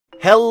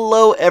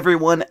Hello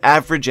everyone,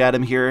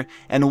 AverageAdam here,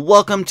 and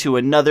welcome to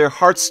another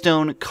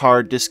Hearthstone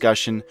card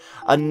discussion.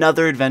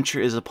 Another adventure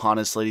is upon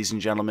us, ladies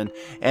and gentlemen,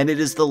 and it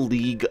is the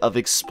League of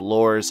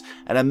Explorers,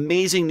 an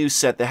amazing new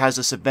set that has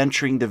us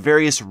adventuring the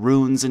various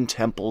runes and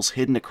temples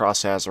hidden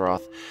across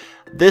Azeroth.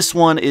 This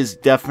one is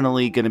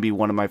definitely going to be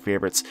one of my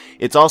favorites.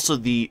 It's also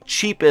the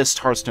cheapest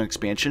Hearthstone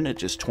expansion at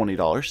just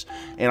 $20,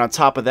 and on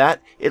top of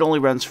that, it only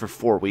runs for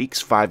 4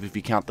 weeks, 5 if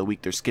you count the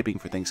week they're skipping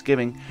for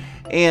Thanksgiving,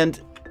 and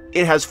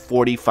it has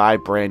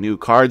 45 brand new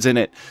cards in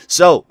it.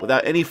 So,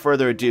 without any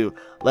further ado,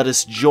 let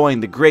us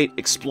join the Great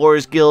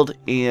Explorers Guild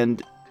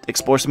and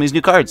explore some of these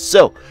new cards.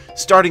 So,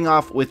 starting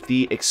off with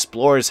the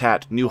Explorer's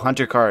Hat, new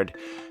Hunter card.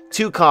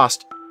 2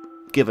 cost,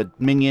 give a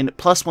minion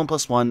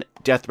 +1/+1,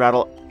 Death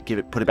Rattle,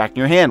 put it back in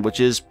your hand, which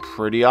is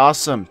pretty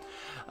awesome.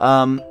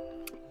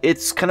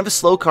 It's kind of a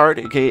slow card,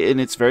 okay, and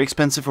it's very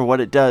expensive for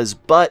what it does,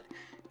 but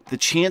the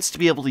chance to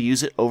be able to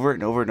use it over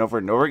and over and over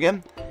and over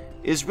again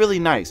is really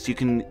nice. You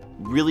can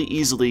really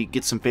easily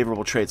get some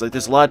favorable trades. Like,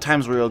 there's a lot of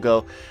times where you'll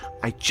go,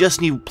 I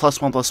just need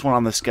 +1/+1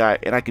 on this guy,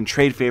 and I can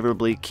trade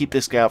favorably, keep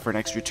this guy out for an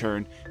extra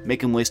turn,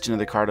 make him waste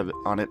another card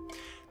on it.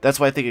 That's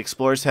why I think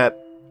Explorer's Hat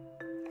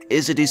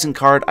is a decent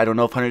card. I don't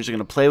know if hunters are going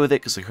to play with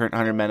it, because the current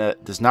hunter meta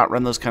does not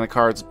run those kind of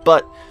cards,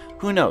 but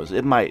who knows,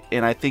 it might,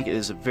 and I think it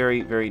is a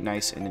very, very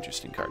nice and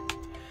interesting card.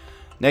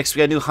 Next, we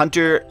got a new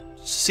Hunter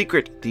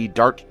Secret, the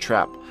Dart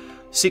Trap.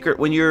 Secret,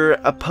 when an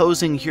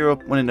opposing hero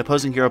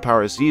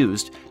power is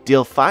used,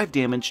 deal 5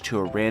 damage to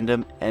a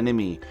random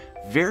enemy.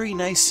 Very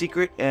nice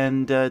secret,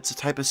 and it's a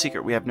type of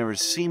secret we have never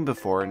seen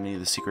before in any of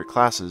the secret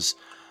classes.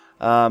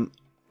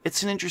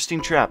 It's an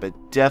interesting trap. It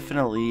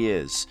definitely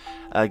is.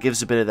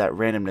 Gives a bit of that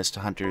randomness to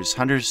hunters.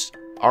 Hunters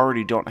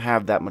already don't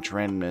have that much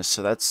randomness,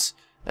 so that's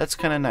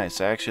kind of nice.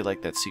 I actually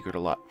like that secret a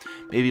lot.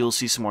 Maybe we'll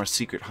see some more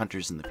secret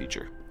hunters in the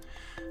future.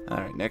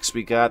 Alright, next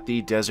we got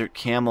the Desert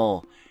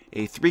Camel.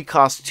 A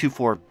 3-cost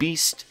 2/4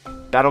 beast.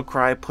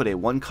 Battlecry, put a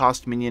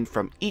 1-cost minion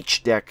from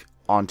each deck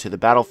onto the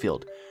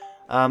battlefield.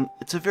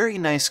 It's a very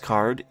nice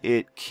card.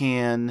 It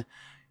can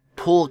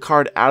pull a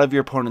card out of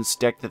your opponent's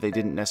deck that they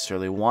didn't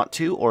necessarily want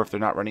to, or if they're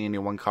not running any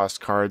 1-cost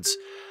cards,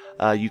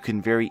 you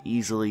can very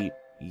easily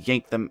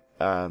yank them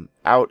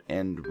out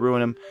and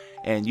ruin them,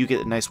 and you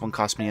get a nice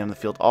 1-cost minion on the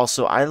field.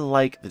 Also, I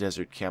like the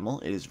Desert Camel.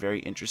 It is very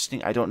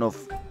interesting. I don't know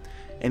if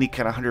any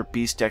kind of 100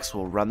 beast decks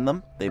will run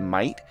them. They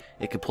might.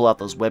 It could pull out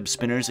those web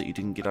spinners that you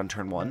didn't get on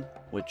turn 1,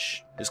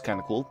 which is kind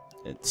of cool.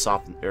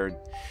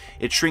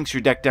 It shrinks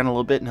your deck down a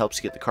little bit and helps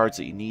you get the cards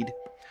that you need.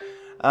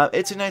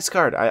 It's a nice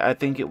card. I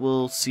think it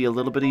will see a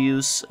little bit of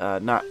use.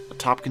 Not a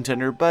top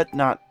contender, but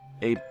not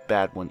a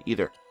bad one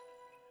either.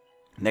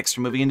 Next,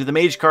 we're moving into the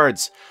mage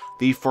cards.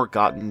 The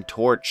Forgotten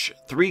Torch.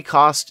 3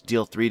 cost,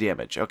 deal 3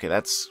 damage. Okay,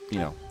 that's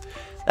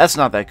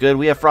not that good.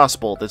 We have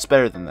Frostbolt that's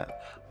better than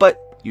that.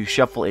 But you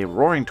shuffle a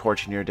Roaring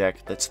Torch in your deck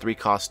that's 3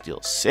 cost,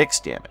 deals 6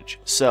 damage.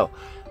 So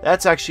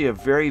that's actually a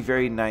very,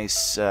 very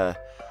nice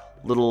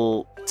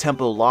little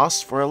tempo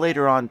loss for a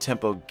later on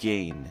tempo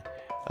gain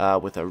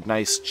with a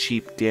nice,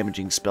 cheap,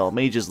 damaging spell.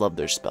 Mages love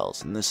their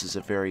spells, and this is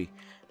a very,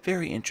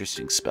 very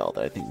interesting spell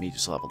that I think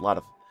mages will have a lot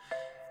of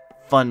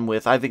fun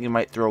with. I think you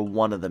might throw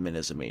one of them in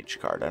as a mage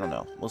card. I don't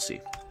know. We'll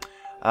see.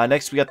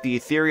 Next, we got the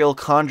Ethereal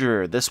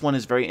Conjurer. This one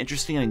is very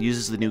interesting and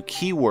uses the new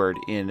keyword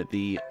in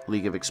the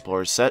League of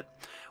Explorers set,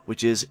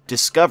 which is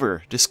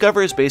Discover.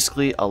 Discover is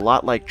basically a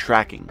lot like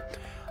tracking.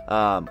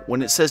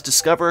 When it says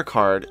Discover a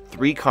card,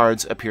 3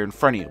 cards appear in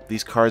front of you.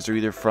 These cards are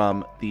either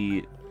from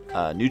the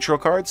neutral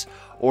cards,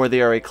 or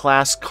they are a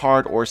class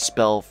card or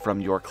spell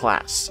from your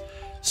class.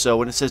 So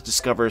when it says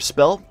Discover a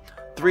spell,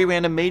 3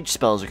 random mage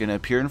spells are going to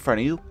appear in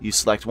front of you. You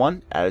select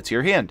one, add it to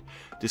your hand.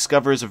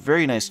 Discover is a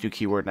very nice new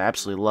keyword, and I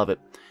absolutely love it.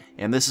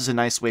 And this is a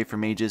nice way for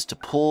mages to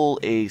pull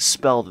a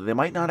spell that they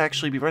might not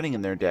actually be running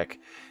in their deck,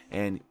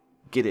 and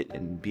get it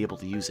and be able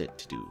to use it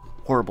to do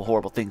horrible,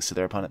 horrible things to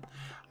their opponent.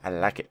 I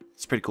like it.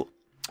 It's pretty cool.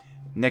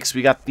 Next,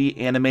 we got the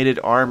Animated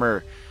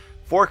Armor.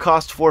 4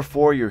 cost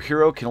 4/4. Your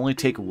hero can only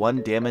take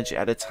 1 damage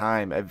at a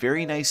time. A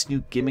very nice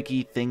new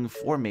gimmicky thing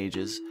for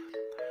mages.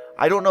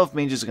 I don't know if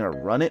mages are going to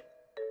run it,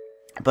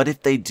 but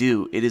if they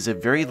do, it is a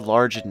very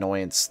large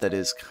annoyance that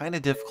is kind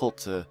of difficult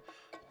to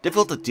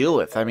deal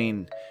with. I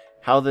mean,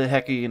 how the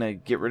heck are you going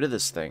to get rid of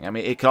this thing? I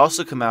mean, it could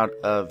also come out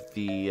of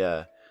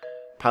the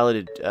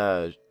piloted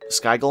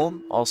Sky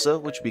Golem also,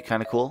 which would be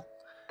kind of cool.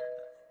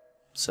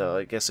 So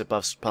I guess it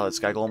buffs Pilot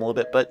Sky Golem a little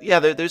bit. But yeah,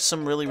 there's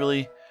some really,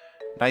 really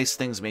nice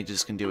things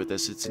mages can do with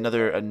this. It's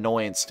another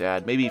annoyance to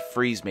add. Maybe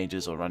freeze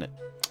mages will run it.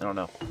 I don't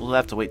know. We'll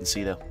have to wait and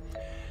see, though.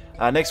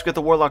 Next, we got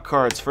the Warlock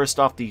cards. First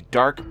off, the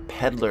Dark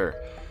Peddler.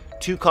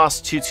 2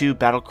 cost 2/2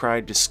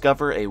 Battlecry.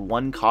 Discover a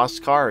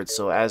 1-cost card.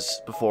 So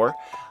as before,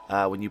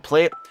 when you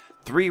play it,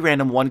 3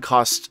 random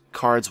 1-cost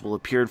cards will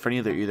appear in front of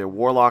you. They're either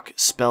Warlock,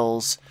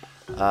 spells,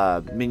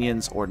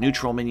 minions, or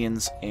neutral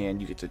minions, and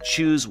you get to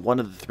choose one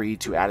of the 3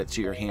 to add it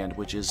to your hand,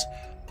 which is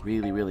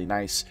really, really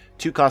nice.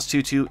 2 cost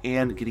 2/2,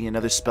 and getting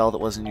another spell that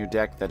was in your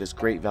deck. That is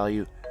great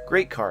value.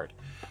 Great card.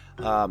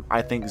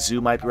 I think Zoo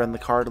might be running the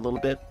card a little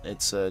bit.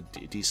 It's a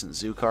decent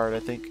Zoo card, I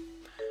think.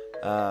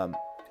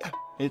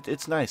 Yeah,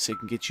 it's nice. It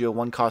can get you a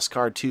 1-cost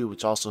card too,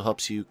 which also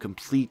helps you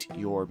complete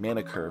your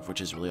mana curve,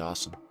 which is really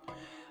awesome.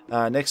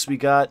 Next we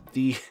got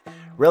the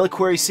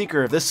Reliquary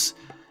Seeker.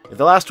 If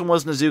the last one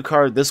wasn't a zoo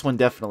card, this one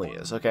definitely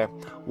is. Okay,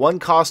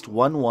 1-cost,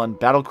 1/1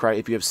 Battlecry.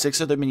 If you have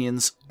 6 other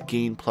minions,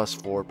 gain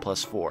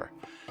 +4/+4.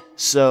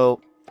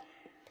 So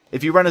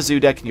if you run a zoo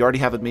deck and you already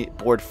have a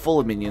board full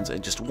of minions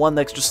and just 1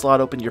 extra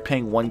slot open, you're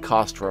paying 1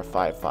 cost for a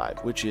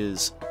 5/5, which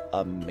is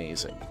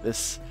amazing.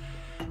 This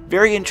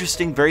very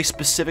interesting, very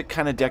specific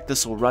kind of deck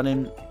this will run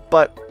in,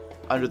 but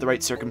under the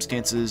right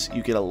circumstances,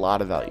 you get a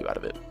lot of value out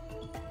of it.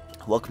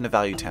 Welcome to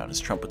Value Town, as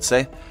Trump would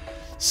say.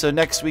 So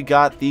next we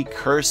got the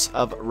Curse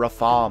of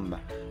Rafam.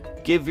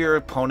 Give your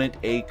opponent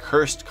a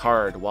cursed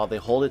card. While they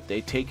hold it,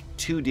 they take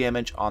 2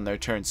 damage on their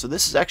turn. So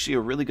this is actually a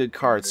really good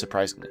card,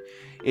 surprisingly.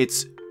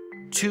 It's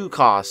 2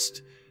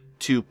 cost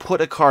to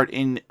put a card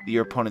in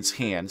your opponent's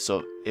hand.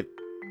 So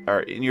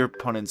or in your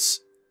opponent's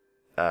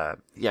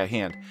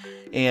hand.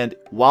 And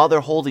while they're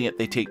holding it,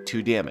 they take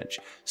 2 damage.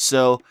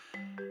 So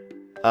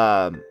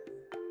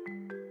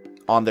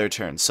on their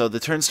turn. So the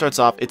turn starts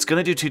off, it's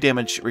going to do 2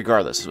 damage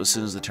regardless as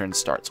soon as the turn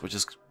starts, which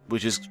is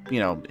you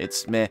know,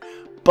 it's meh.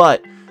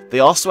 But they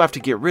also have to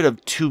get rid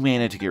of 2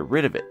 mana to get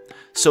rid of it.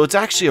 So it's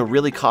actually a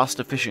really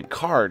cost-efficient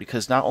card,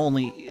 because not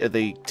only are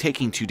they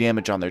taking 2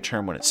 damage on their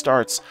turn when it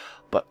starts,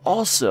 but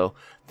also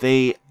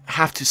they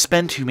have to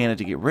spend 2 mana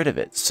to get rid of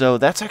it. So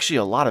that's actually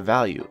a lot of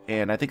value,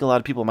 and I think a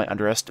lot of people might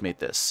underestimate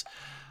this,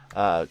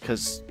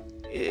 because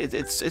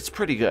it's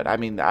pretty good. I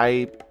mean,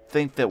 I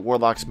think that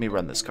Warlocks may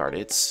run this card.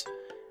 It's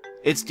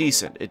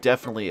decent. It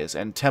definitely is.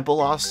 And Temple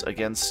Loss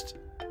against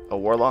a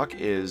Warlock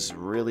is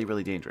really,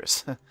 really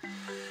dangerous.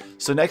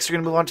 So next we're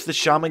going to move on to the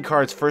Shaman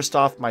cards. First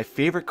off, my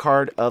favorite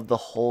card of the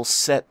whole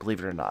set, believe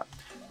it or not.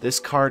 This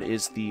card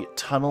is the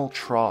Tunnel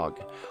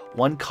Trog.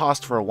 1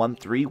 cost for a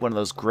 1/3, one of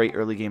those great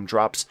early game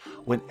drops.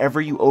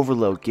 Whenever you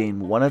overload,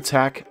 gain 1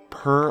 attack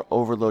per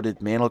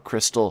overloaded Mantle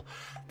Crystal.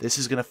 This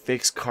is going to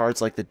fix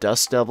cards like the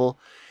Dust Devil.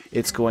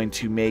 It's going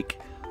to make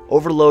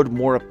Overload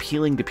more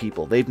appealing to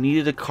people. They've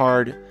needed a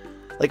card.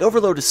 Like,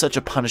 Overload is such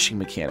a punishing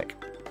mechanic.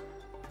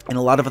 And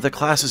a lot of other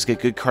classes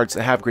get good cards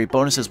that have great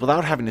bonuses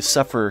without having to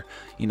suffer,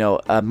 you know,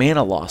 a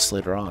mana loss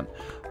later on.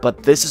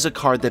 But this is a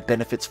card that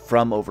benefits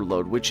from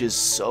Overload, which is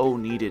so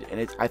needed.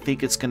 And I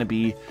think it's going to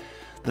be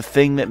the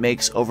thing that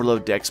makes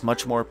Overload decks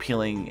much more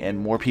appealing, and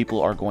more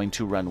people are going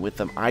to run with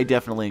them. I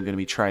definitely am going to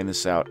be trying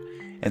this out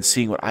and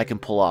seeing what I can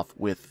pull off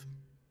with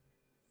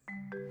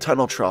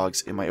Tunnel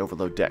Trogs in my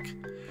Overload deck.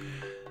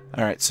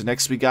 Alright, so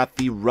next we got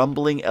the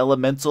Rumbling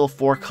Elemental,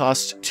 4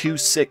 cost,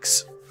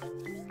 2/6.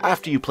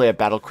 After you play a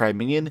Battlecry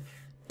minion,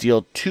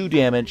 deal 2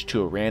 damage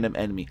to a random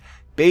enemy.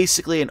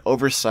 Basically an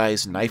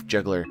oversized Knife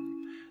Juggler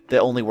that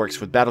only works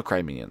with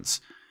Battlecry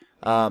minions.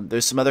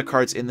 There's some other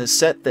cards in this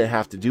set that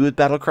have to do with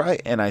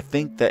Battlecry, and I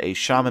think that a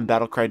Shaman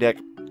Battlecry deck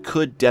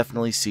could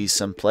definitely see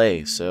some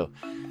play. So,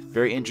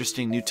 very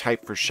interesting new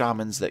type for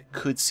Shamans that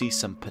could see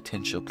some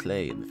potential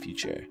play in the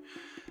future.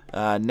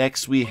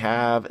 Next we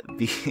have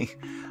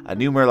a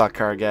new Murloc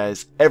card,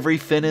 guys. Every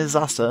Fin is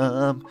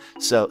awesome.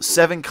 So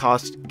 7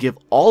 cost, give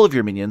all of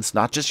your minions,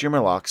 not just your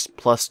Murlocs,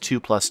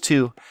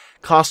 +2/+2.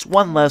 Cost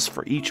 1 less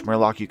for each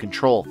Murloc you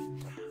control.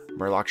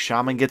 Murloc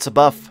Shaman gets a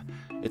buff.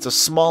 It's a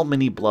small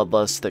mini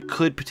Bloodlust that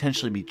could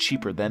potentially be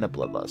cheaper than a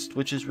Bloodlust,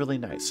 which is really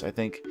nice, I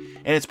think.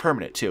 And it's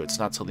permanent too, it's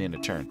not till the end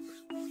of turn.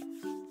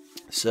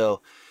 So,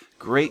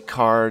 great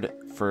card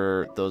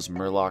for those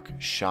Murloc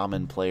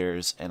Shaman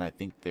players, and I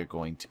think they're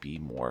going to be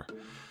more.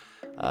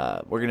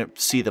 We're going to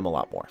see them a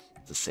lot more,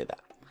 to say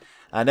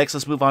that. Next,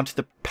 let's move on to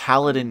the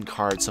Paladin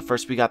card. So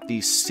first we got the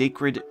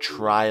Sacred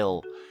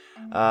Trial.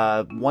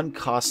 1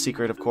 cost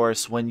secret, of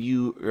course. When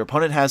your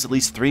opponent has at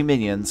least 3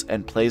 minions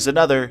and plays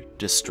another,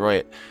 destroy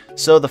it.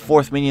 So the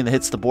 4th minion that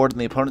hits the board on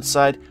the opponent's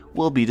side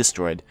will be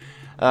destroyed.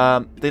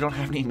 They don't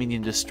have any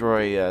minion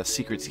destroy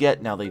secrets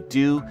yet. Now they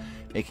do,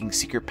 making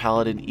Secret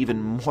Paladin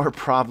even more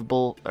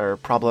probable or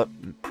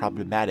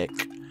problematic.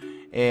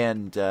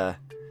 And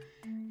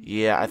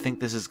yeah, I think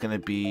this is going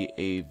to be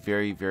a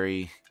very,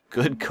 very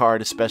good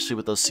card, especially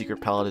with those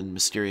Secret Paladin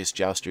Mysterious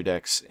Jouster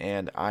decks,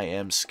 and I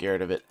am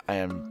scared of it. I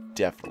am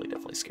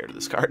definitely scared of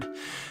this card.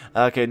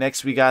 Okay,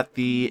 next we got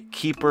the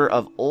Keeper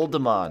of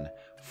Uldaman.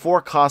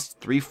 4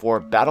 cost,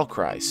 3/4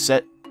 Battlecry.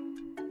 Set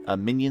a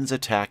minion's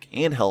attack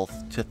and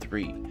health to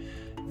 3.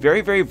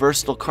 Very, very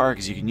versatile card,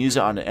 because you can use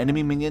it on an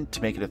enemy minion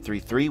to make it a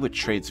 3/3, which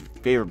trades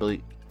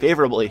favorably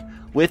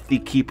with the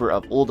Keeper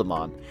of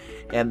Uldaman.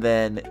 And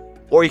then,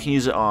 or you can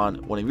use it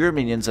on one of your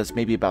minions that's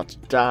maybe about to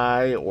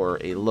die, or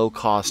a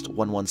low-cost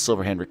 1/1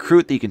 Silverhand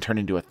Recruit that you can turn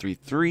into a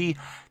 3/3.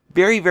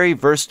 Very, very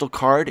versatile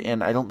card,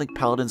 and I don't think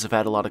Paladins have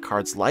had a lot of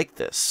cards like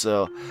this.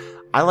 So,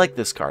 I like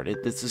this card.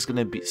 This is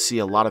going to see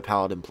a lot of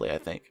Paladin play, I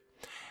think.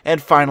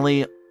 And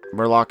finally,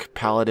 Murloc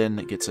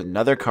Paladin gets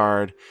another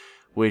card,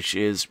 which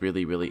is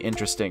really, really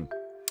interesting.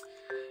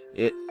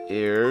 It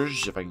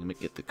is, if I can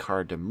get the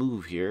card to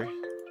move here,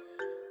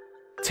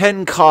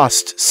 10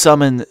 cost,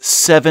 summon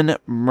 7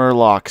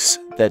 Murlocs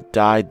that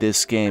died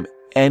this game.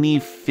 Any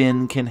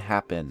Fin can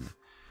happen.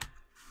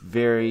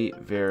 Very,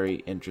 very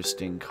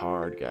interesting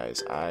card,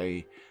 guys.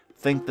 I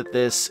think that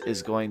this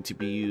is going to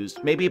be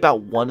used, maybe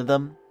about one of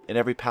them in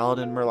every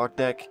Paladin Murloc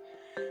deck.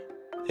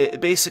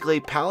 Basically,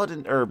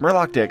 Paladin or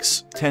Murloc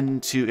decks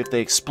tend to, if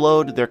they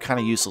explode, they're kind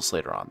of useless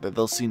later on.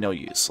 They'll see no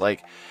use.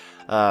 Like,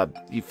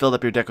 you filled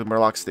up your deck with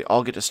Murlocs, they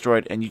all get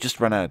destroyed, and you just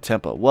run out of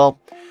tempo. Well,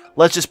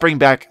 let's just bring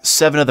back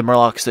 7 of the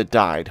Murlocs that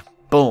died.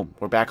 Boom,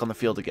 we're back on the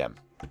field again.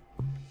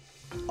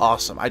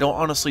 Awesome. I don't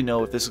honestly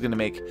know if this is going to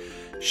make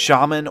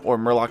Shaman or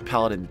Murloc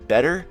Paladin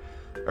better.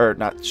 Or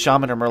not,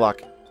 Shaman or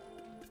Murloc.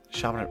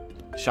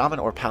 Shaman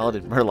or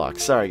Paladin Murloc.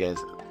 Sorry, guys.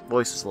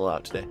 Voice is a little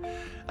out today.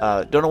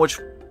 Don't know which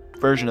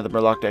version of the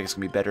Murloc deck is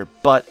going to be better,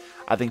 but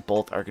I think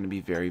both are going to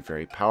be very,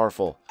 very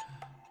powerful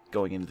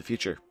going into the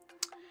future.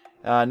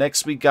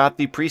 Next, we got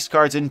the Priest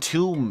cards.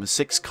 Entomb,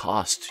 6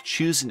 cost.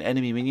 Choose an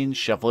enemy minion,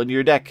 shuffle into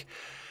your deck.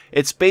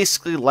 It's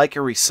basically like a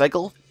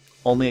recycle,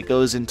 only it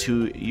goes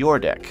into your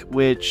deck,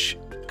 which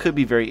could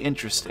be very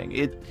interesting.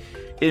 It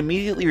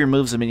immediately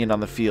removes a minion on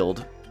the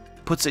field,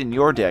 puts it in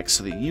your deck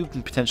so that you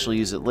can potentially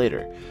use it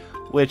later,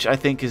 which I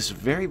think is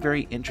very,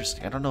 very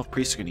interesting. I don't know if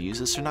Priests are going to use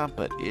this or not,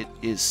 but it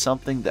is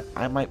something that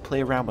I might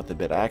play around with a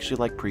bit. I actually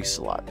like Priests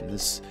a lot, and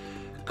this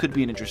could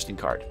be an interesting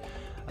card.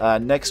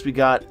 Next, we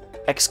got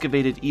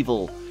Excavated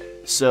Evil.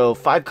 So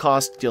 5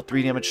 cost, deal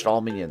 3 damage to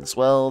all minions.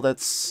 Well,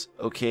 that's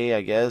okay,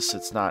 I guess.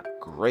 It's not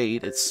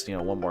great. It's, you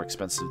know, 1 more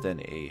expensive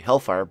than a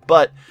Hellfire,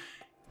 but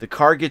the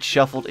card gets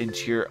shuffled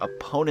into your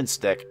opponent's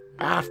deck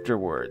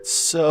afterwards.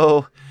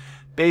 So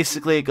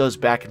basically, it goes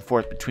back and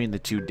forth between the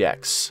 2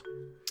 decks.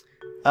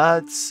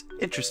 It's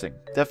interesting.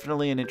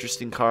 Definitely an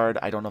interesting card.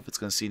 I don't know if it's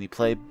going to see any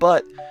play,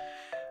 but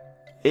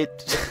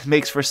it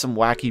makes for some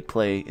wacky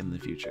play in the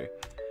future.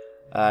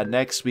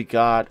 Next, we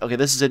got... Okay,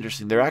 this is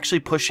interesting. They're actually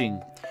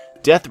pushing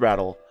Death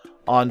Rattle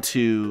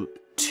onto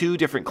 2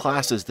 different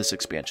classes this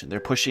expansion. They're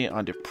pushing it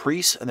onto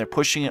Priests, and they're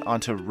pushing it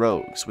onto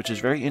Rogues, which is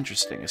very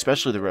interesting,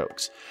 especially the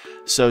Rogues.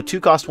 So 2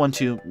 cost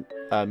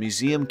 1/2,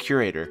 Museum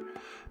Curator,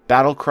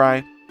 Battle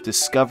Cry,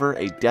 discover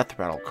a Death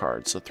Rattle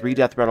card. So 3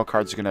 Death Rattle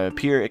cards are going to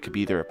appear. It could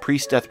be either a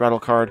Priest Death Rattle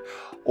card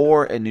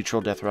or a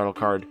neutral Death Rattle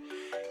card,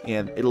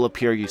 and it'll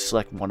appear. You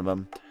select one of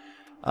them.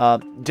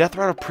 Death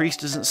Rattle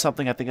Priest isn't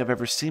something I think I've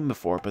ever seen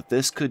before, but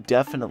this could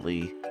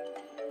definitely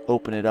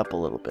open it up a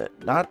little bit.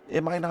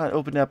 It might not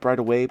open it up right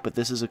away, but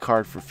this is a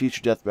card for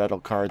future Death Rattle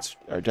cards,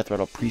 or Death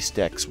Rattle Priest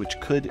decks, which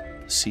could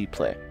see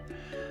play.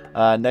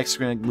 Next,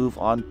 we're going to move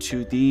on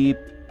to the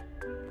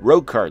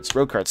Rogue cards.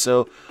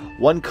 So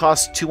 1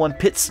 cost 2/1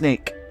 Pit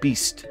Snake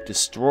Beast.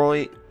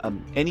 Destroy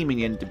any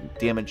minion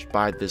damaged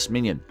by this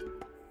minion.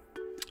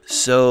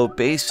 So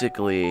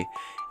basically,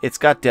 it's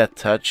got Death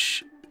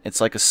Touch. It's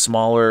like a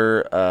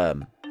smaller,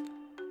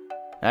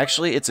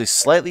 actually, it's a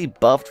slightly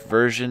buffed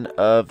version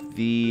of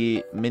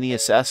the mini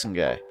assassin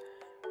guy.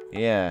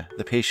 Yeah,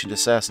 the Patient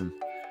Assassin.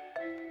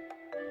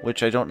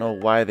 Which I don't know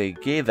why they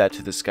gave that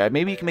to this guy.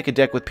 Maybe you can make a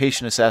deck with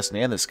Patient Assassin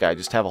and this guy.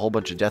 Just have a whole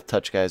bunch of Death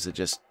Touch guys that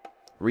just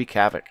wreak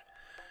havoc.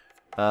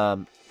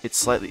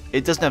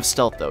 It doesn't have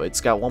stealth though.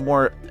 It's got 1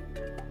 more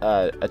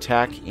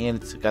attack,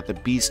 and it's got the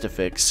Beast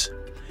affix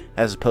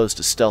as opposed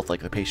to stealth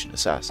like the Patient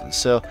Assassin.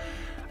 So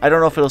I don't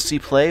know if it'll see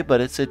play,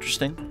 but it's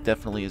interesting.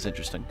 Definitely is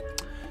interesting.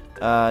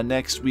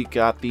 Next, we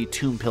got the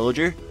Tomb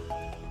Pillager.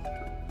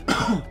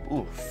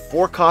 Ooh,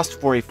 4 cost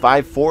for a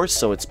 5/4,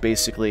 so it's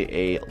basically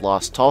a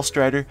Lost Tall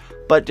Strider,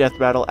 but Death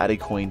Rattle, add a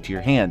coin to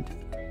your hand.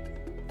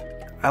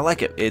 I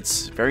like it.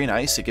 It's very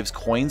nice. It gives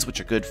coins, which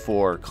are good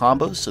for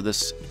combos, so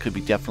this could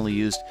be definitely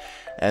used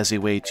as a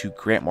way to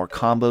grant more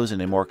combos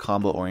in a more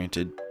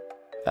combo-oriented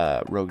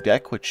rogue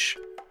deck, which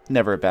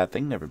never a bad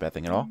thing. Never a bad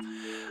thing at all.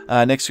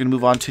 Next, we're going to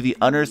move on to the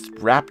Unearthed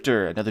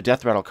Raptor, another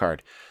Death Rattle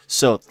card.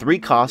 So 3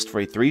 cost for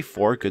a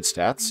 3/4, good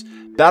stats.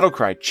 Battle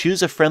Cry,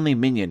 choose a friendly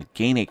minion,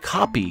 gain a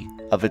copy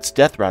of its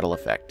Death Rattle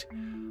effect.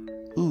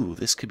 Ooh,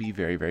 this could be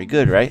very, very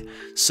good, right?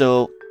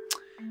 So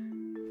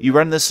you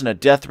run this in a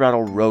Death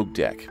Rattle rogue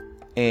deck,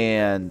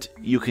 and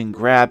you can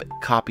grab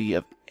a copy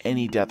of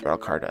any Death Rattle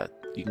card.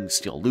 You can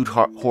steal Loot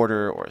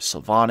Hoarder or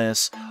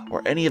Sylvanas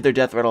or any of their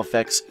Death Rattle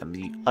effects, and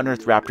the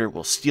Unearthed Raptor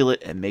will steal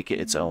it and make it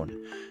its own.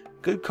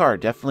 Good card,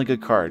 definitely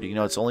good card. You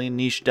know, it's only in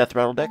niche Death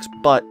Rattle decks,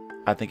 but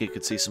I think it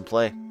could see some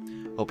play.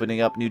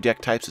 Opening up new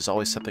deck types is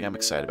always something I'm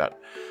excited about.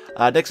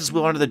 Next, let's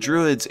move on to the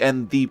Druids,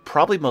 and the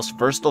probably most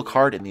versatile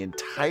card in the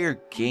entire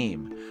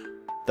game,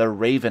 the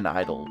Raven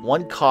Idol.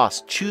 1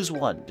 cost, choose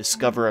 1,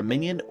 discover a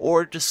minion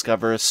or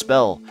discover a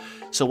spell.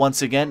 So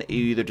once again,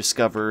 you either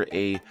discover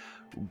a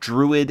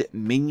Druid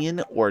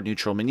minion or a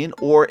neutral minion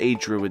or a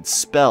Druid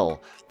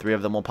spell. 3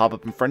 of them will pop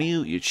up in front of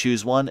you, you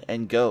choose 1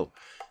 and go.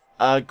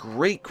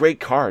 Great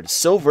card,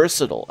 so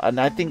versatile,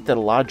 and I think that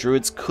a lot of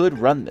Druids could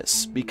run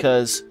this,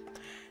 because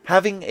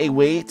having a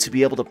way to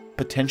be able to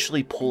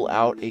potentially pull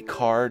out a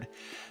card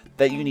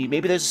that you need,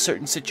 maybe there's a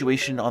certain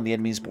situation on the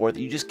enemy's board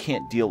that you just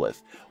can't deal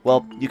with.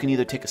 Well, you can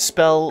either take a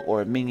spell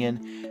or a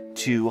minion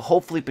to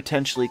hopefully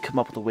potentially come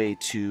up with a way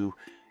to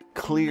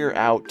clear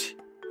out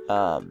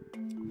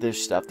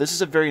this stuff. This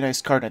is a very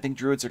nice card, and I think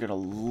Druids are going to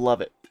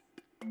love it.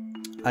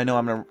 I know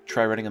I'm going to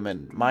try running them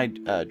in my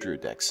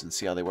Druid decks and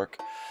see how they work.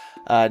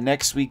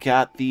 Next, we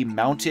got the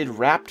Mounted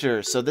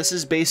Raptor. So this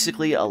is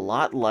basically a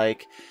lot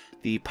like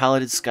the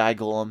Piloted Sky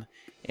Golem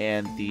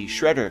and the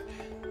Shredder.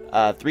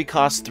 3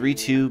 cost,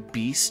 3/2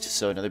 Beast,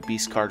 so another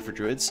Beast card for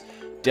Druids.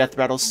 Death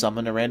Rattle,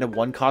 summon a random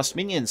 1 cost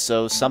minion,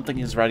 so something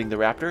is riding the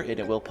Raptor, and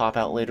it will pop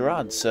out later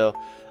on. So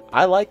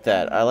I like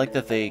that. I like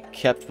that they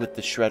kept with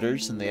the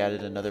Shredders, and they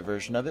added another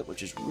version of it,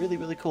 which is really,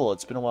 really cool.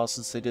 It's been a while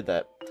since they did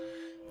that.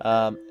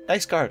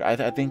 Nice card.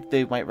 I think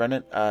they might run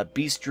it.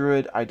 Beast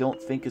Druid, I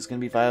don't think is going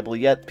to be viable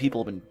yet.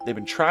 They've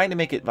been trying to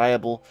make it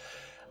viable.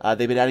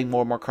 They've been adding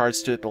more and more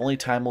cards to it, but only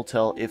time will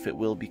tell if it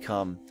will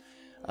become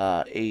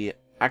a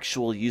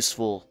actual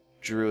useful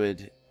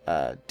Druid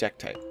deck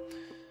type.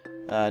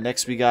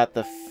 Next, we got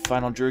the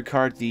final Druid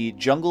card, the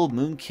Jungle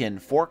Moonkin.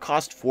 4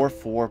 cost,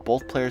 4/4.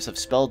 Both players have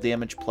spell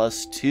damage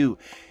 +2.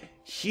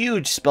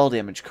 Huge spell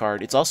damage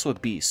card. It's also a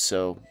beast,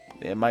 so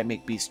it might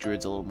make Beast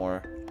Druids a little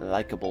more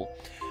likable.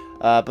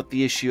 But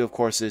the issue, of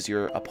course, is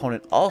your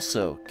opponent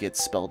also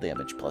gets spell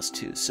damage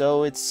 +2.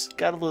 So it's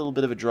got a little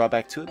bit of a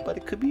drawback to it, but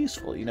it could be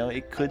useful. You know,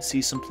 it could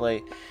see some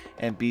play,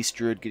 and Beast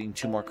Druid getting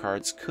 2 more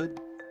cards could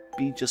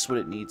be just what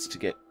it needs to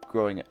get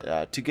growing,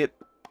 to get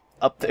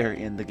up there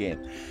in the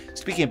game.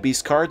 Speaking of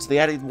Beast cards, they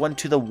added one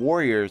to the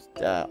Warriors,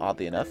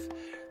 oddly enough.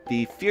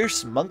 The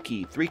Fierce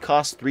Monkey, 3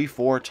 cost,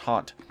 3/4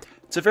 Taunt.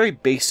 It's a very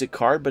basic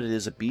card, but it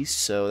is a beast,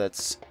 so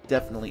that's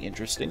definitely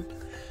interesting.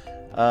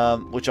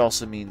 Which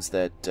also means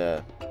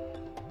that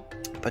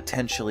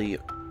potentially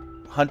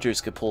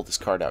hunters could pull this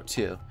card out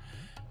too.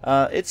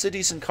 It's a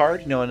decent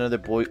card, you know, another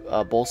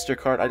bolster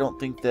card. I don't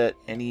think that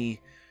any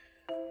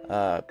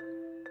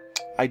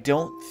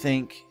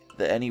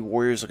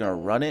warriors are going to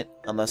run it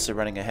unless they're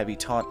running a heavy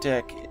taunt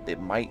deck. They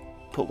might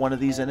put one of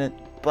these in it,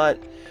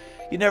 but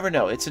you never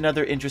know. It's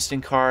another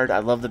interesting card. I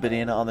love the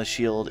banana on the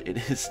shield. It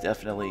is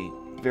definitely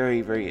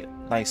very, very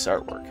nice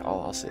artwork.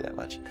 I'll say that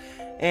much.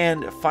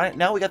 And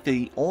now we got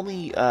the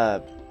only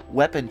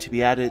weapon to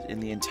be added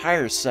in the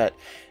entire set,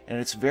 and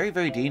it's very,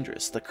 very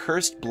dangerous. The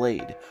Cursed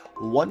Blade.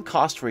 1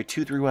 cost for a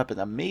 2/3 weapon.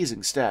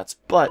 Amazing stats,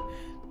 but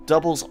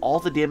doubles all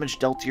the damage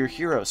dealt to your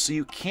hero, so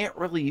you can't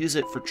really use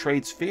it for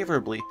trades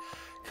favorably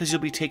because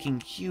you'll be taking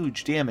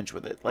huge damage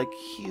with it. Like,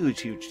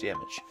 huge, huge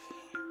damage.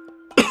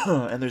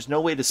 And there's no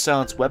way to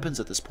silence weapons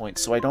at this point,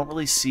 so I don't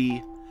really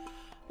see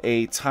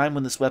a time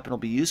when this weapon will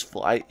be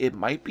useful. It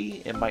might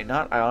be, it might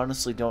not. I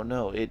honestly don't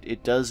know.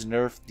 It does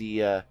nerf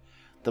the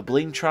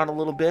Blingtron a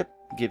little bit,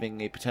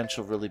 giving a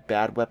potential really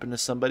bad weapon to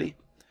somebody.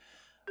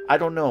 I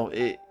don't know.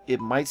 It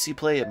might see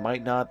play, it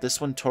might not.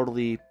 This one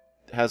totally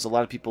has a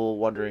lot of people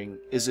wondering,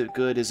 is it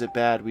good, is it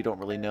bad? We don't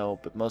really know,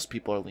 but most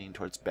people are leaning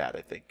towards bad,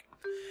 I think.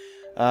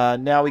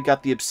 Now we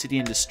got the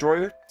Obsidian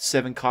Destroyer.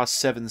 7 cost,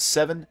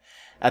 7/7.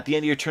 At the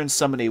end of your turn,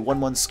 summon a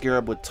 1/1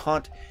 Scarab with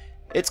Taunt.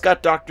 It's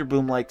got Dr.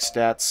 Boom-like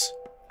stats,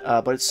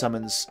 but it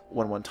summons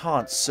 1/1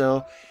 taunts.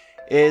 So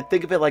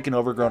think of it like an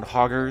overgrown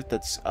Hogger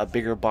that's a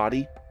bigger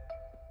body.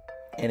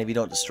 And if you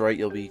don't destroy it,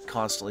 you'll be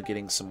constantly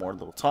getting some more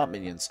little taunt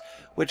minions,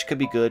 which could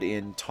be good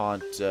in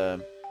taunt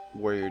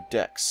warrior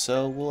decks.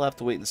 So we'll have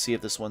to wait and see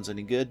if this one's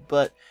any good,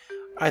 but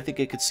I think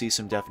it could see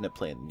some definite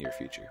play in the near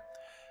future.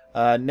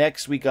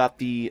 Next, we got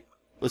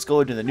let's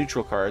go into the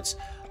neutral cards.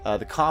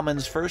 The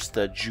commons first,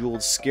 the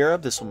Jeweled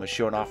Scarab. This one was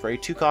shown off for a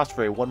 2 cost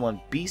for a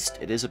 1/1 beast.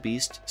 It is a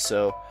beast,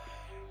 so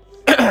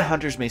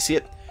hunters may see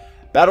it.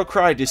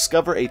 Battlecry,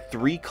 discover a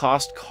 3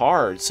 cost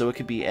card. So it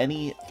could be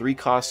any 3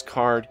 cost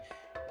card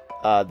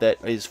that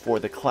is for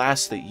the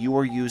class that you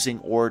are using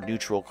or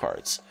neutral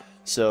cards.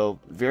 So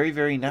very,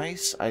 very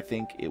nice. I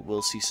think it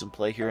will see some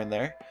play here and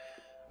there.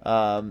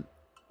 I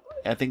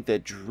think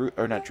that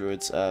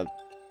Druids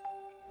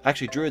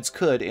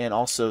could, and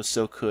also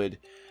so could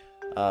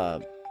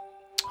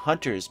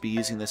hunters be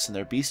using this in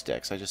their beast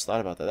decks. I just thought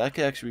about that. That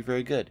could actually be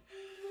very good.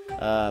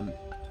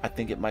 I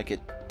think it might get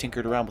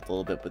tinkered around with a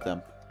little bit with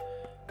them.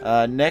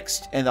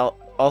 Next, and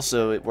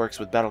also it works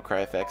with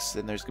Battlecry effects,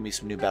 and there's going to be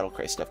some new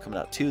Battlecry stuff coming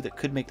out too that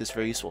could make this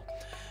very useful.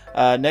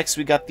 Next,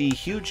 we got the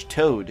Huge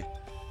Toad.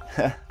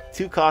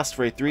 2 cost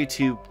for a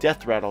 3/2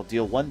 Death Rattle.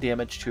 Deal 1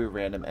 damage to a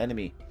random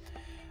enemy.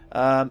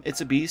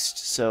 It's a beast,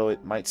 so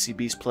it might see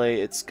beast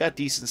play. It's got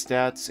decent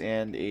stats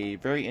and a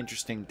very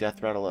interesting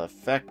Death Rattle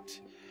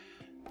effect.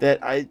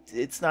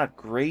 It's not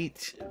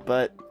great,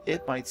 but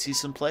it might see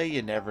some play.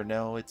 You never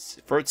know.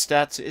 For its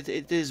stats,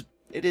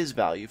 it is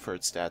value for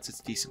its stats. It's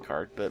a decent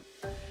card, but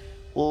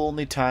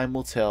only time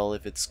will tell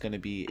if it's going to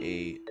be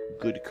a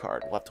good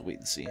card. We'll have to wait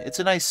and see. It's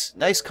a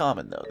nice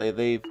common though.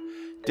 They've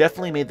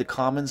definitely made the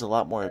commons a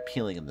lot more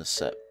appealing in this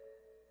set.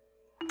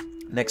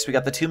 Next, we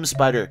got the Tomb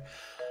Spider,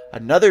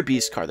 another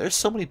beast card. There's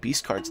so many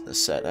beast cards in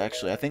this set.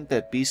 Actually, I think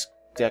that beast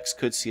decks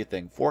could see a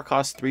thing. 4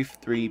 cost,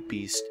 3/3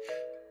 beast.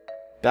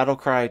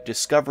 Battlecry,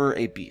 discover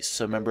a beast.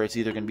 So remember, it's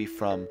either going to be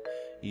from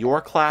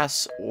your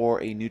class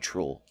or a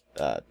neutral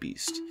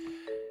beast.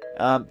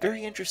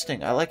 Very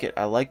interesting. I like it.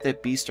 I like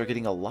that beasts are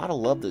getting a lot of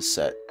love this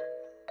set.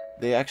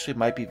 They actually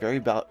might be very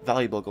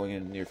valuable going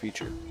in the near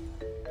future.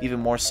 Even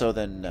more so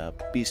than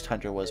Beast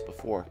Hunter was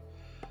before.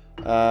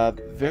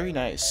 Very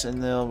nice.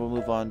 And then we'll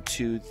move on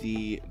to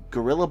the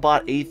Gorilla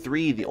Bot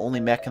A3, the only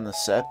mech in the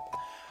set.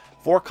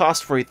 4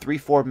 cost for a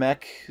 3/4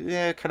 mech.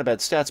 Kind of bad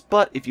stats,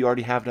 but if you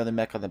already have another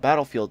mech on the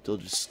battlefield, you'll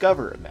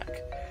discover a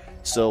mech.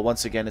 So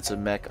once again, it's a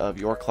mech of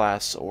your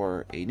class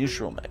or a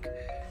neutral mech.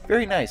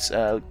 Very nice.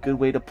 Good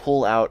way to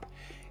pull out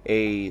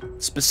a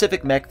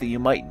specific mech that you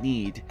might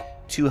need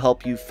to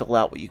help you fill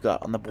out what you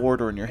got on the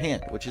board or in your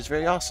hand, which is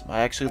very awesome.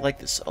 I actually like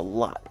this a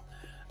lot.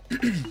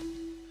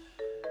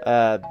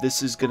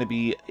 This is going to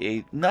be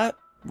not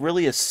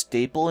really a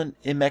staple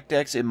in mech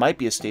decks. It might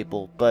be a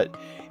staple, but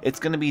it's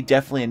going to be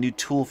definitely a new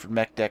tool for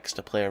mech decks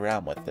to play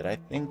around with that I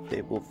think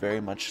they will very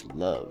much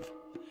love.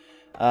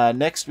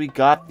 Next, we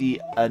got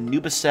the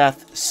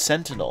Anubisath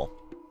Sentinel.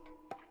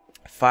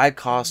 5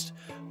 cost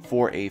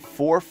for a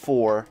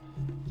 4/4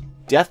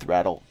 Death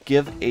Rattle.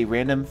 Give a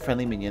random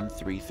friendly minion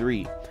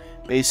 3/3.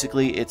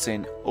 Basically, it's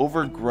an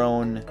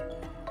overgrown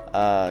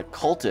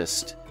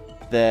cultist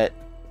that,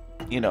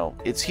 you know,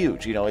 it's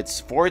huge. You know, it's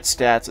for its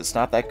stats, it's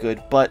not that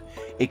good, but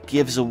it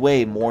gives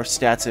away more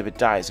stats if it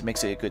dies. It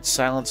makes it a good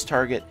silence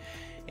target,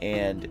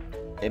 and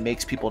it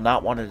makes people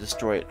not want to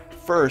destroy it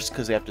first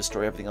because they have to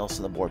destroy everything else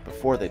on the board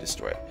before they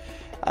destroy it.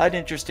 An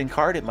interesting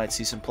card. It might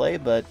see some play,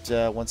 but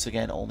once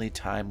again, only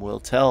time will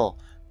tell.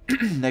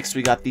 Next,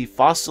 we got the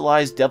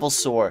Fossilized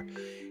Devilsaur.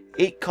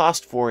 8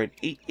 cost for an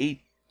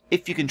 8/8.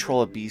 If you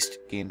control a beast,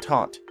 gain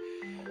taunt.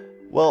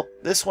 Well,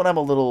 this one I'm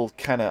a little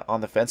kind of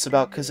on the fence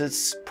about because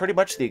it's pretty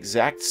much the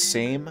exact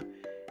same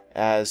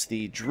as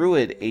the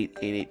Druid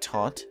 8/8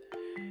 taunt,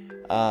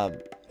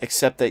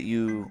 except that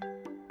you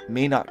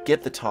may not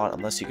get the taunt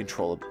unless you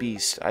control a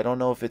beast. I don't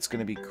know if it's going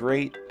to be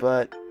great,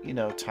 but, you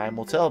know, time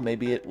will tell.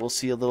 Maybe we'll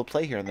see a little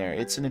play here and there.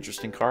 It's an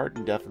interesting card,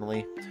 and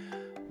definitely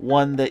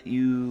one that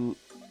you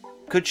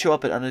could show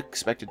up at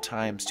unexpected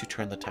times to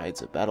turn the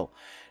tides of battle.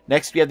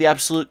 Next, we have the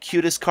absolute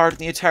cutest card in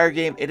the entire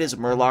game. It is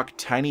Murloc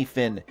Tiny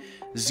Fin.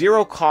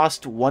 0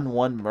 cost,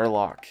 1/1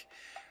 Murloc.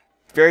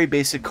 Very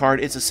basic card.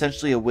 It's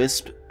essentially a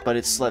Wisp, but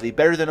it's slightly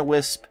better than a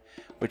Wisp,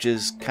 which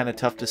is kind of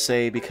tough to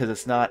say because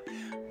it's not.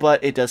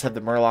 But it does have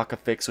the Murloc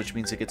affix, which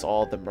means it gets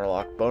all the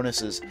Murloc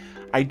bonuses.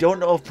 I don't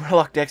know if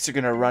Murloc decks are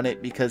going to run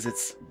it because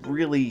it's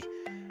really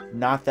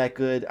not that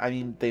good. I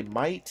mean, they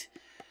might,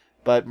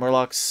 but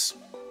Murlocs,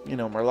 you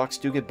know, Murlocs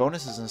do get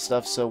bonuses and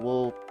stuff, so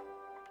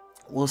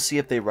we'll see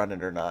if they run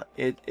it or not.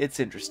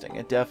 It's interesting.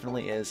 It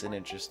definitely is an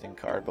interesting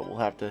card, but we'll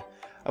have to,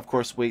 of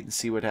course, wait and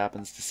see what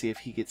happens to see if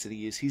he gets any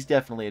use. He's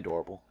definitely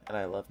adorable, and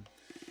I love him.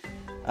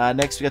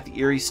 Next, we got the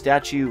Eerie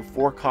Statue.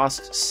 4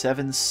 cost,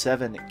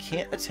 7/7. It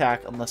can't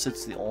attack unless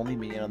it's the only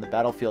minion on the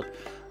battlefield.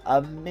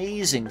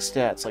 Amazing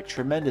stats, like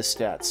tremendous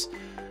stats.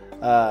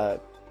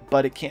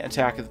 But it can't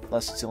attack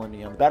unless it's the only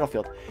minion on the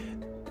battlefield.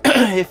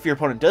 If your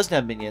opponent doesn't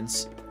have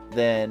minions,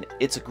 then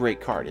it's a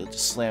great card. It'll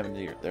just slam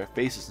into their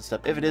faces and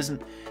stuff. If it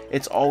isn't,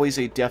 it's always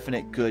a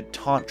definite good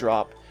taunt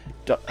drop.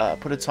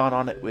 Put a taunt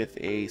on it with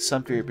a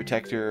Sunfury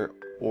Protector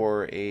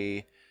or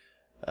a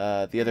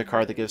the other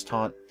card that gives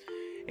taunt,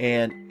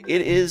 and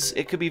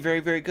it could be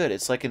very, very good.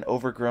 It's like an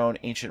overgrown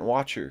Ancient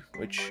Watcher,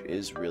 which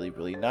is really,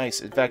 really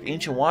nice. In fact,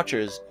 Ancient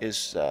Watcher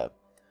is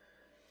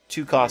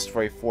 2 cost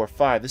for a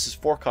 4/5. This is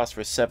 4 cost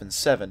for a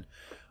 7/7,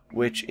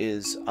 which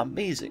is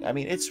amazing. I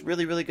mean, it's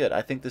really, really good.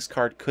 I think this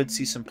card could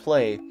see some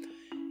play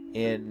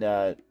in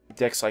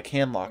decks like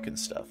Handlock and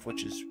stuff,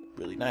 which is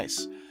really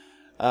nice.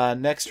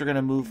 Next, we're going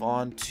to move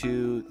on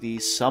to the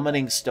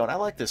Summoning Stone. I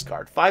like this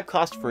card. 5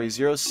 cost for a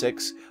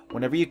 0/6.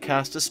 Whenever you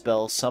cast a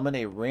spell, summon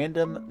a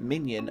random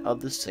minion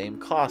of the same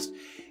cost.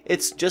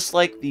 It's just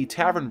like the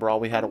Tavern Brawl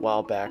we had a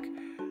while back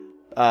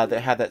that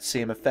had that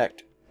same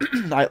effect.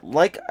 But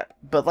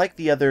like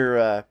the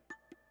other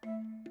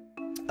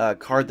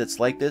card that's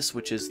like this,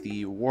 which is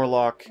the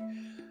Warlock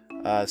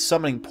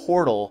Summoning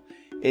Portal,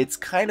 it's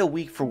kind of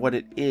weak for what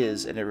it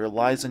is, and it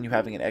relies on you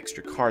having an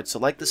extra card. So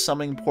like the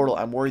Summoning Portal,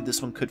 I'm worried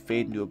this one could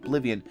fade into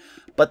oblivion.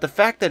 But the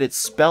fact that it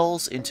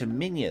spells into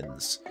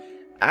minions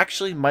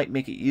actually might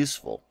make it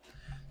useful.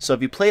 So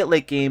if you play it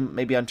late game,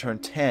 maybe on turn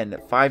 10,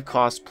 5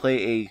 cost,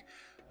 play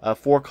a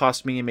 4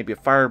 cost minion, maybe a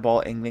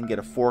Fireball, and then get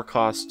a 4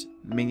 cost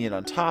minion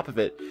on top of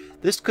it,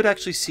 this could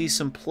actually see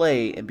some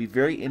play and be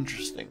very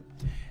interesting.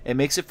 It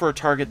makes it for a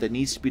target that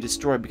needs to be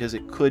destroyed because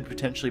it could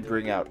potentially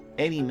bring out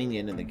any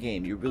minion in the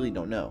game. You really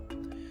don't know.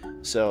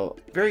 So,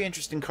 very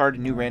interesting card,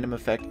 a new random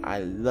effect. I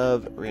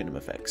love random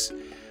effects.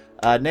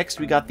 Next,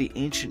 we got the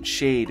Ancient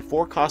Shade.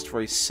 4 cost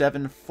for a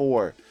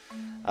 7/4.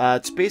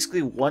 It's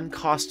basically 1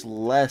 cost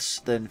less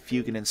than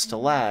Fugan and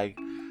Stalag,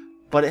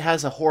 but it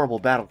has a horrible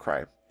battle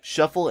cry.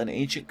 Shuffle an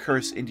Ancient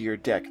Curse into your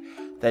deck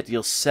that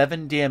deals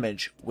 7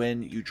 damage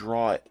when you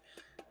draw it.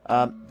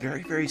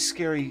 Very, very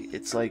scary.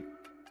 It's like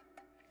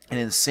an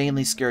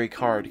insanely scary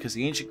card because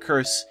the Ancient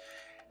Curse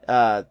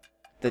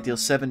that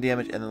deals 7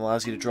 damage and then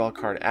allows you to draw a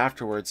card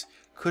afterwards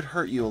could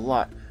hurt you a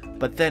lot.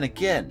 But then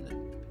again,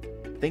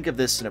 think of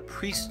this in a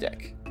Priest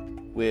deck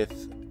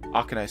with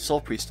Akanai Soul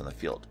Priest on the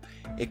field.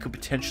 It could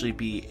potentially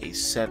be a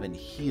 7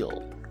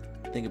 heal.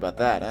 Think about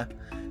that, huh?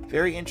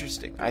 Very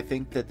interesting. I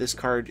think that this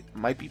card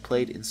might be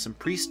played in some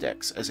Priest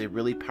decks as a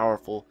really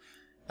powerful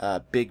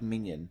big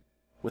minion.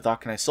 With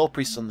Akanai Soul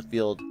Priest on the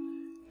field,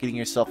 getting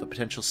yourself a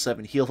potential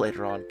 7 heal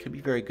later on can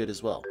be very good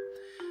as well.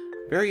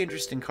 Very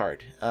interesting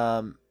card.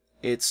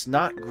 It's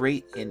not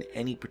great in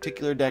any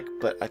particular deck,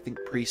 but I think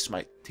Priest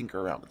might tinker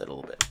around with it a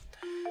little bit.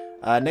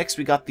 Next,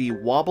 we got the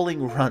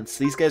Wobbling Runts.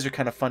 These guys are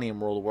kind of funny in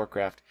World of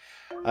Warcraft.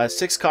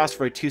 6 cost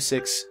for a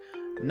 2/6.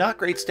 Not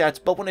great stats,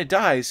 but when it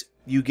dies,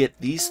 you get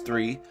these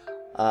 3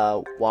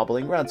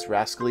 Wobbling Runts,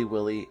 Rascally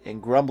Willy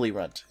and Grumbly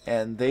Runt.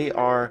 And they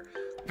are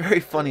very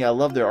funny. I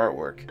love their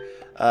artwork.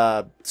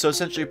 So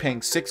essentially you're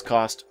paying 6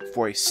 cost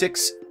for a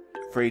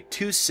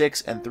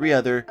 2/6 and 3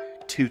 other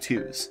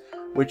 2/2s,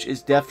 which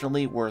is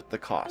definitely worth the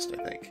cost,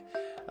 I think.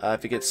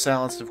 If it gets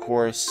silenced, of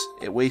course,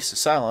 it wastes a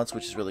silence,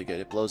 which is really good.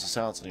 It blows the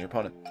silence on your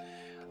opponent.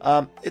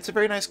 It's a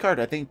very nice card.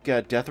 I think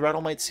Death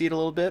Rattle might see it a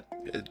little bit.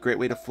 A great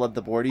way to flood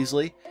the board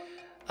easily.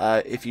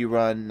 If you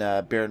run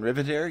Baron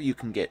Riveter, you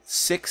can get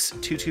 6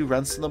 2/2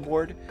 runs on the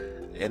board,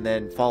 and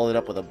then follow it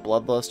up with a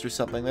Bloodlust or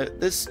something.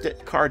 This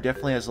card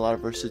definitely has a lot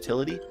of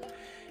versatility,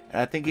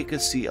 and I think it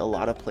could see a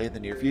lot of play in the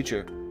near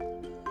future.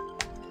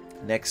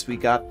 Next, we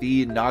got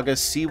the Naga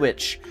Sea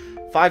Witch.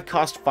 5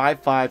 cost,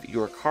 5/5.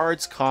 Your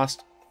cards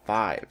cost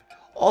 5.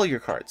 All your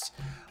cards.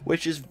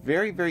 Which is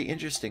very, very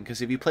interesting,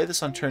 because if you play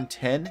this on turn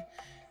 10,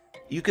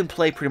 you can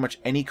play pretty much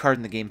any card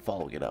in the game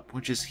following it up,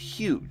 which is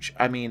huge.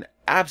 I mean,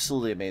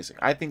 absolutely amazing.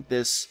 I think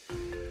this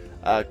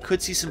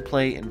could see some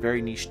play in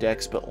very niche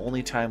decks, but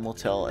only time will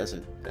tell as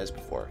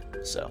before.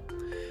 So,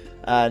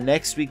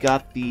 next we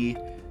got the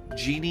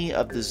Genie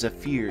of the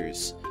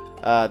Zephyrs.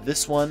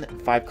 This one,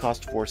 5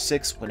 cost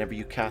 4/6. Whenever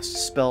you cast a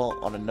spell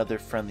on another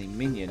friendly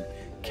minion,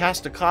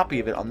 cast a copy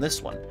of it on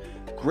this one.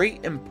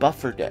 Great in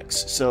buffer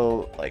decks,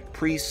 so like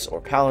priests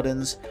or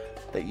paladins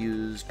that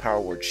use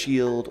Power Word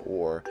Shield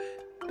or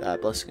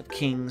Blessing of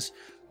Kings.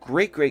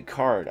 Great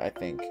card, I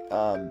think,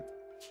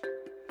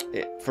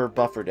 for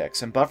buffer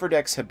decks. And buffer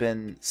decks have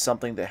been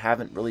something that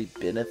haven't really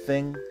been a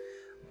thing,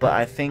 but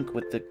I think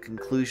with the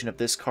conclusion of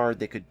this card,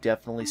 they could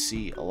definitely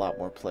see a lot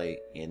more play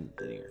in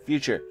the near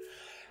future.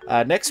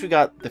 Next, we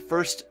got the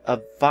first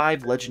of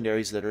 5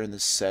 legendaries that are in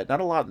this set. Not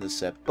a lot in this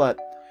set, but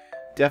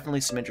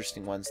definitely some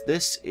interesting ones.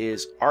 This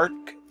is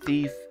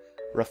Archthief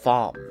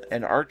Rafaam,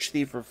 and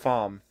Archthief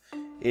Rafaam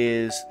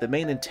is the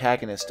main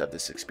antagonist of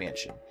this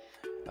expansion.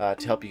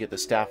 To help you get the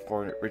Staff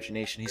for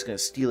Origination, he's going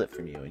to steal it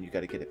from you, and you got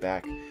to get it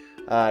back.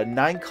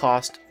 9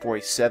 cost for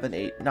a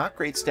 7/8. Not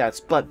great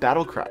stats, but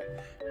Battlecry.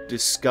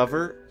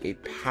 Discover a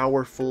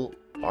powerful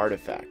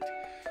artifact.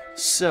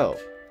 So,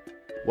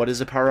 what is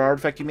a power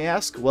artifact, you may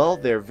ask? Well,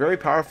 they're very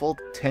powerful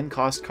 10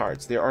 cost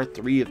cards. There are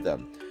 3 of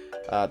them.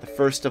 The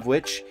first of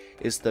which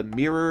is the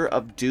Mirror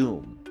of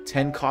Doom.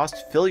 10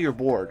 cost, fill your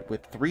board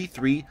with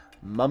 3/3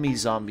 Mummy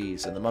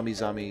Zombies. And the Mummy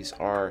Zombies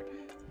are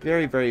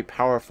very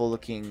powerful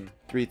looking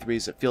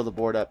 3/3s that fill the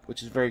board up,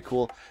 which is very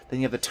cool. Then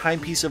you have the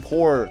Timepiece of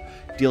Horror.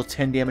 Deal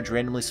 10 damage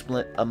randomly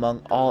split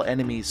among all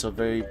enemies, so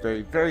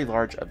very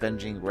large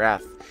Avenging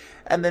Wrath.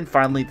 And then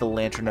finally the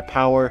Lantern of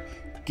Power.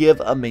 Give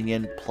a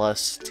minion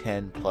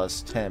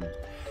 +10/+10.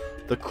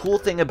 The cool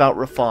thing about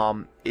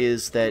Rafaam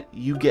is that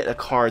you get a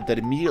card that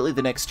immediately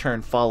the next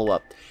turn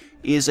follow-up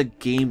is a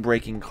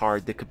game-breaking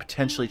card that could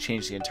potentially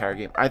change the entire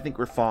game. I think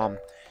Rafaam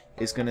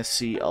is going to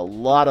see a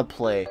lot of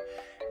play,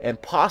 and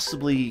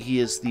possibly he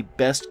is the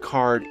best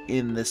card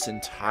in this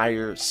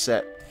entire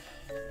set.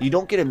 You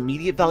don't get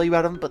immediate value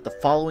out of him, but the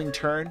following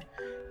turn,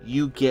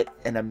 you get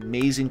an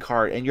amazing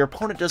card, and your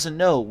opponent doesn't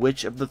know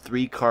which of the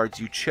 3 cards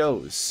you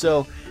chose,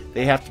 so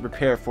they have to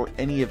prepare for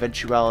any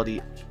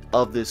eventuality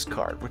of this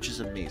card, which is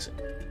amazing.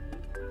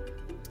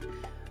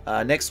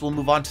 Next, we'll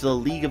move on to the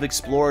League of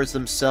Explorers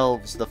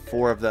themselves, the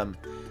 4 of them.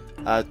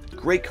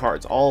 Great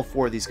cards. All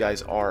 4 of these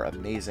guys are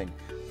amazing.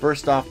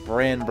 First off,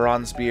 Bran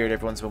Bronzebeard.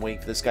 Everyone's been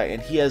waiting for this guy,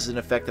 and he has an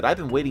effect that I've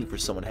been waiting for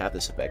someone to have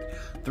this effect.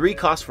 3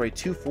 cost for a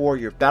 2/4.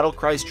 Your battle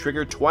cries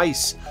trigger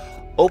twice,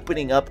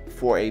 opening up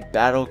for a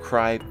battle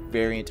cry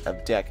variant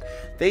of deck.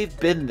 They've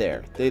been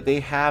there. They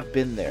have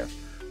been there,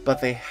 but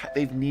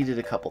they've needed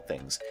a couple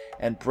things.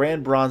 And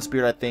Bran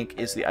Bronzebeard, I think,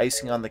 is the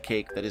icing on the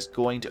cake that is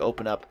going to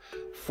open up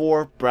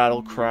for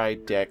battle cry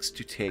decks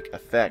to take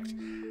effect.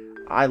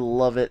 I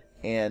love it,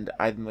 and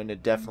I'm going to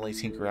definitely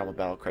tinker around with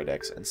Battlecry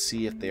decks and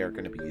see if they are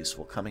going to be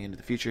useful coming into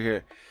the future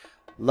here.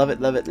 Love it,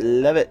 love it,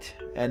 love it.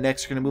 And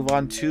next we're going to move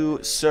on to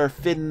Sir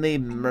Finlay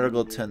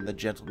Murgleton, the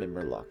Gentleman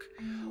Murloc.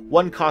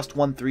 1 cost,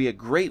 1/3, a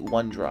great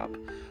 1-drop.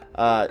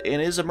 It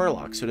is a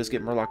Murloc, so it does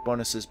get Murloc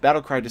bonuses.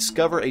 Battlecry,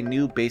 discover a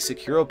new basic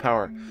hero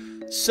power.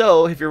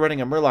 So, if you're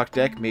running a Murloc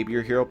deck, maybe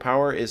your hero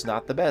power is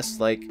not the best.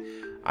 Like,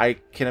 I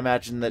can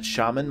imagine that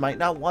Shaman might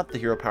not want the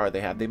hero power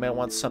they have. They might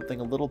want something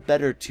a little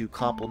better to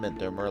complement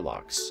their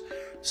Murlocs.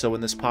 So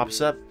when this pops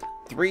up,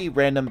 3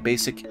 random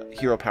basic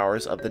hero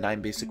powers of the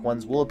 9 basic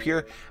ones will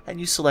appear, and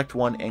you select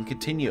one and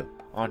continue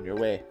on your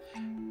way.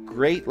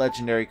 Great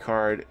legendary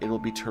card. It will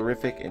be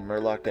terrific in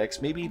Murloc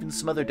decks. Maybe even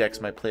some other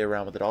decks might play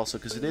around with it also,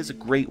 because it is a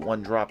great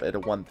 1-drop at a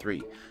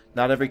 1/3.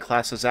 Not every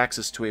class has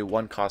access to a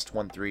 1 cost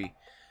 1/3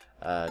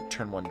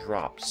 turn 1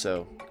 drop,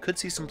 so could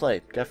see some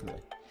play,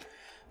 definitely.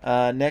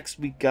 Next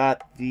we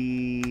got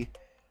the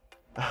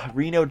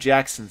Reno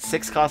Jackson,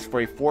 6 cost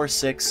for a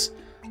 4/6.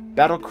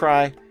 Battle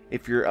Cry,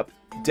 if your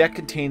deck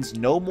contains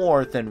no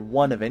more than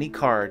one of any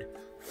card,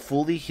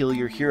 fully heal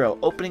your hero,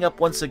 opening up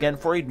once again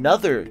for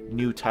another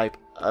new type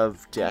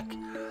of deck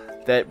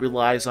that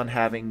relies on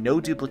having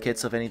no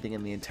duplicates of anything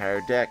in the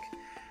entire deck.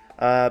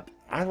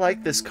 I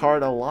like this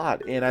card a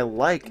lot, and I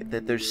like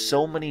that there's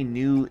so many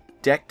new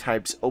deck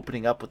types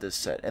opening up with this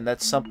set, and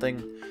that's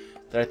something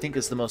that I think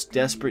is the most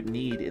desperate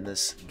need in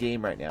this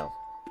game right now.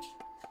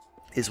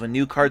 Is when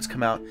new cards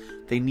come out,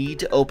 they need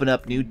to open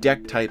up new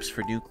deck types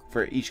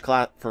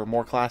for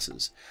more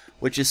classes,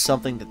 which is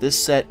something that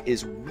this set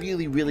is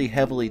really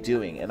heavily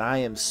doing, and I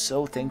am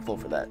so thankful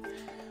for that.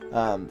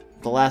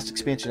 The last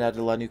expansion added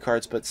a lot of new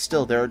cards, but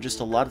still, there are just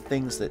a lot of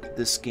things that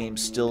this game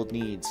still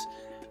needs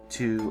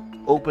to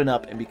open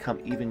up and become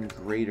even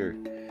greater.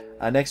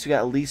 Next, we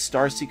got Elise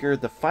Starseeker,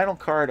 the final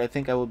card I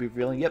think I will be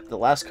revealing. Yep, the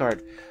last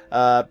card.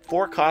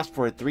 4 cost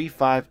for a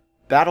 3/5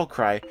 Battle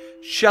Cry.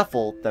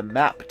 Shuffle the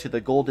map to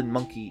the Golden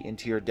Monkey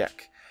into your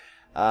deck.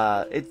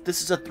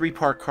 This is a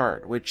 3-part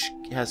card, which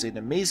has an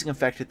amazing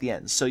effect at the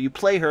end. So you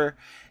play her,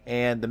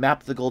 and the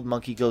map of the Golden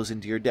Monkey goes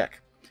into your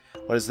deck.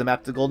 What is the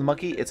map of the Golden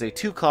Monkey? It's a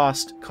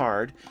 2-cost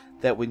card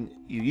that when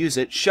you use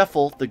it,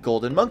 shuffle the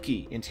Golden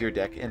Monkey into your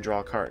deck and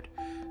draw a card.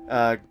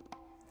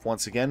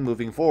 Once again,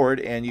 moving forward,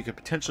 and you could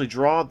potentially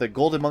draw the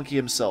Golden Monkey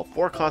himself.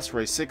 4 costs for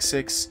a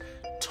 6/6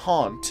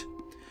 Taunt.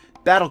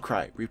 Battle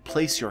Cry.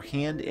 Replace your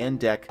hand and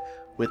deck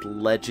with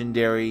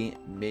legendary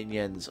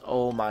minions.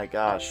 Oh my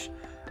gosh.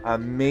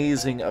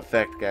 Amazing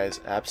effect,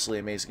 guys. Absolutely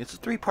amazing. It's a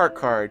 3-part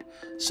card,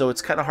 so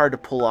it's kind of hard to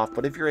pull off,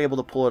 but if you're able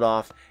to pull it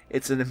off,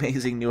 it's an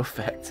amazing new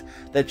effect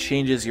that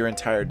changes your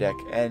entire deck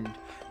and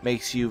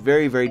makes you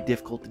very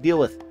difficult to deal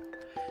with.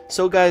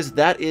 So guys,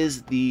 that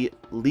is the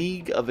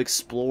League of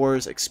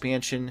Explorers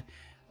expansion.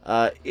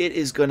 It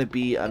is going to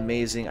be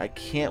amazing. I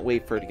can't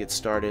wait for it to get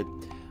started.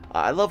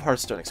 I love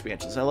Hearthstone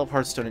expansions. I love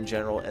Hearthstone in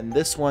general, and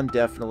this one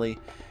definitely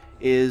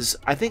is,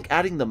 I think,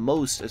 adding the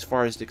most as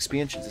far as the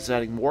expansions. It's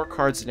adding more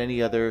cards than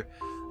any other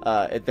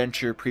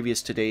adventure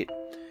previous to date,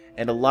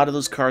 and a lot of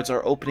those cards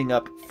are opening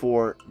up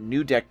for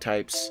new deck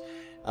types,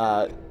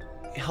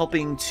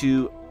 helping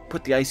to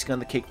put the icing on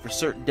the cake for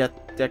certain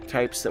deck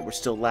types that were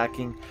still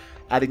lacking,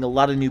 adding a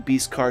lot of new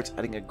beast cards,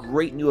 adding a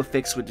great new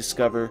affix with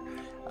Discover,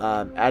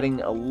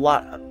 adding a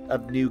lot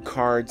of new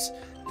cards,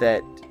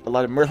 a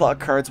lot of Murloc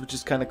cards, which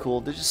is kind of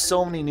cool. There's just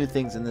so many new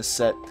things in this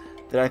set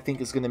that I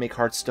think is going to make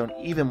Hearthstone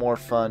even more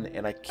fun,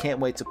 and I can't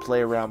wait to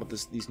play around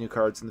with these new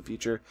cards in the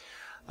future.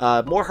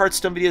 More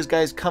Hearthstone videos,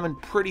 guys, coming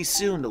pretty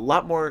soon. A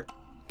lot more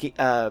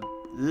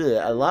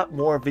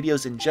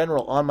videos in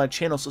general on my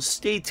channel, so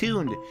stay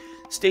tuned.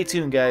 Stay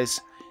tuned, guys,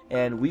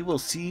 and we will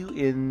see you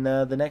in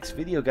the next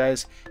video,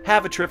 guys.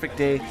 Have a terrific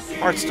day.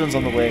 Hearthstone's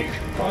on the way.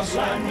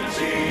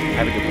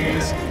 Have a good one,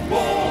 guys.